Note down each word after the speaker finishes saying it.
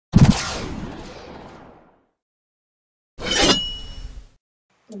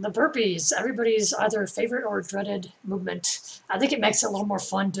The burpees, everybody's either favorite or dreaded movement. I think it makes it a little more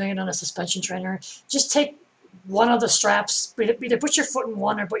fun doing it on a suspension trainer. Just take one of the straps, either put your foot in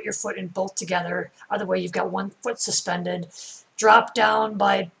one or put your foot in both together. Either way, you've got one foot suspended. Drop down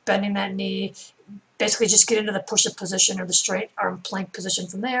by bending that knee. Basically, just get into the push-up position or the straight arm plank position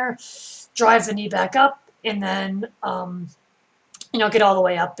from there. Drive the knee back up, and then get all the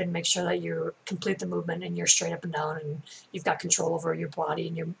way up and make sure that you complete the movement and you're straight up and down and you've got control over your body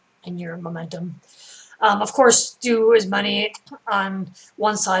and your momentum. Of course, do as many on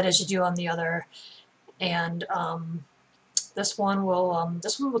one side as you do on the other, and this one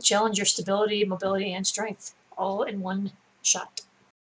will challenge your stability, mobility, and strength all in one shot.